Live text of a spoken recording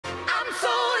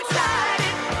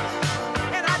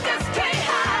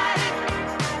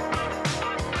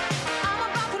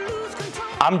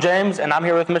I'm James, and I'm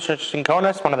here with Mr.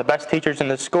 Shinkonis, one of the best teachers in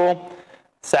this school.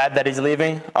 Sad that he's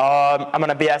leaving. I'm going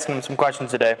to be asking him some questions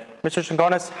today. Mr.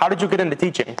 Shinkonis, how did you get into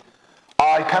teaching?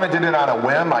 I kind of did it on a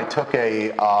whim. I took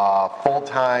a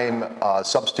full-time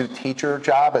substitute teacher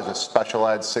job as a special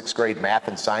ed 6th grade math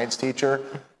and science teacher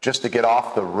just to get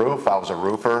off the roof. I was a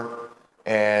roofer,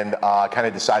 and kind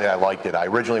of decided I liked it. I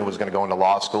originally was going to go into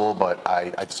law school, but I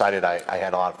decided I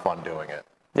had a lot of fun doing it.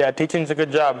 Yeah, teaching's a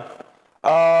good job.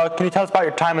 Can you tell us about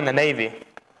your time in the Navy?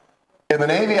 In the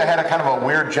Navy, I had a kind of a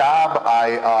weird job.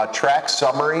 I tracked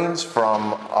submarines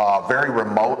from very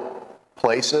remote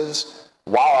places.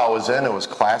 While I was in, it was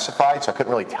classified, so I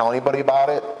couldn't really tell anybody about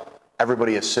it.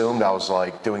 Everybody assumed I was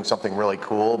like doing something really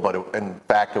cool, but in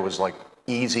fact, it was like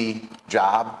easy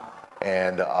job,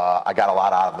 and I got a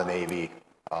lot out of the Navy.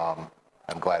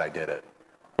 I'm glad I did it.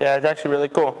 Yeah, it's actually really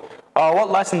cool. What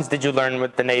lessons did you learn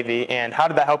with the Navy, and how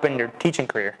did that help in your teaching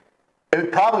career?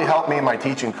 It probably helped me in my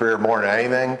teaching career more than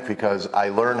anything because I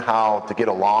learned how to get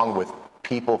along with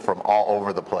people from all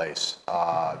over the place.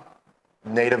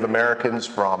 Native Americans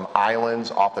from islands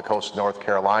off the coast of North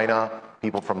Carolina,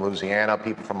 people from Louisiana,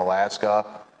 people from Alaska,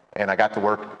 and I got to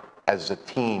work as a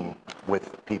team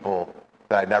with people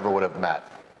that I never would have met.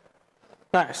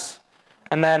 Nice.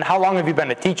 And then how long have you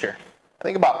been a teacher? I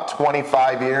think about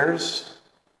 25 years,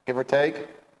 give or take.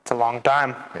 It's a long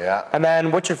time. Yeah. And then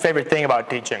what's your favorite thing about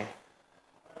teaching?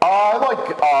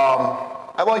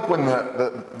 I like when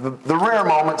the rare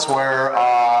moments where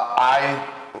I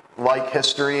like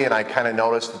history and I kind of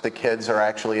notice that the kids are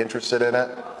actually interested in it.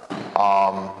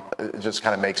 It just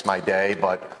kind of makes my day.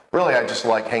 But really, I just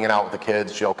like hanging out with the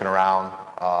kids, joking around,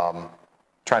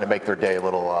 trying to make their day a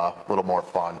little more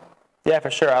fun. Yeah, for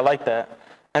sure. I like that.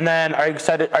 And then, are you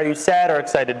excited? Are you sad or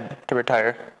excited to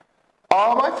retire?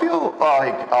 I feel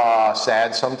like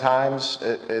sad sometimes.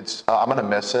 I'm gonna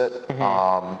miss it.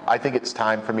 Mm-hmm. I think it's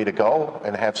time for me to go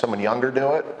and have someone younger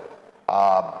do it.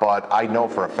 But I know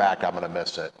for a fact I'm gonna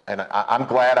miss it, and I'm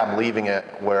glad I'm leaving it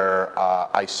where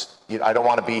I don't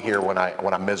want to be here when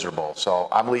I'm miserable. So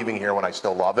I'm leaving here when I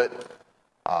still love it,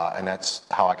 and that's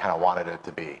how I kind of wanted it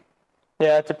to be.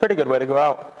 Yeah, it's a pretty good way to go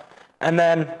out. And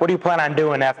then, what do you plan on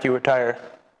doing after you retire?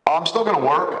 I'm still going to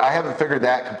work. I haven't figured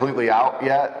that completely out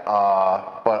yet,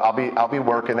 but I'll be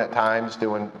working at times,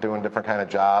 doing different kind of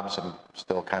jobs, and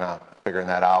still kind of figuring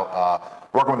that out.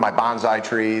 Working with my bonsai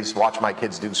trees, watching my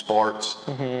kids do sports,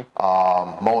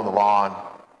 mm-hmm. Mowing the lawn,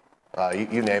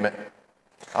 you name it.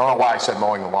 I don't know why I said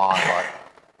mowing the lawn, but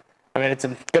I mean it's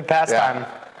a good pastime.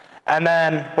 Yeah. And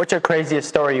then, what's your craziest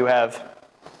story you have?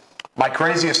 My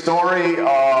craziest story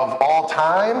of all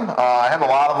time, I have a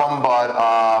lot of them, but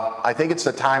I think it's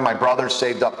the time my brother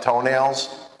saved up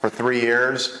toenails for 3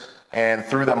 years and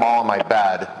threw them all in my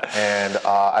bed. And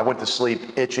I went to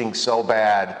sleep itching so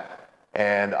bad,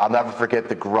 and I'll never forget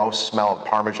the gross smell of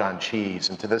Parmesan cheese.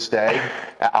 And to this day,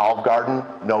 at Olive Garden,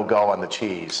 no go on the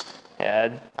cheese.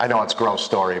 Yeah. I know it's a gross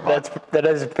story, but that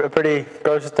is a pretty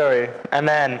gross story. And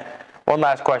then, one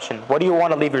last question. What do you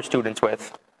want to leave your students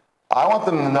with? I want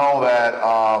them to know that,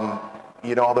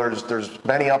 there's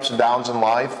many ups and downs in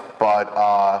life, but,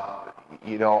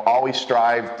 always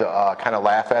strive to kind of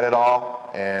laugh at it all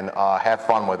and have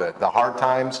fun with it. The hard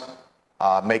times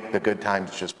make the good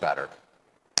times just better.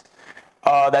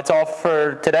 That's all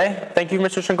for today. Thank you,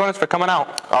 Mr. Shinkonis, for coming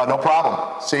out. No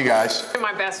problem. See you guys.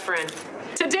 My best friend.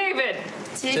 To David.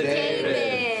 To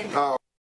David. Oh.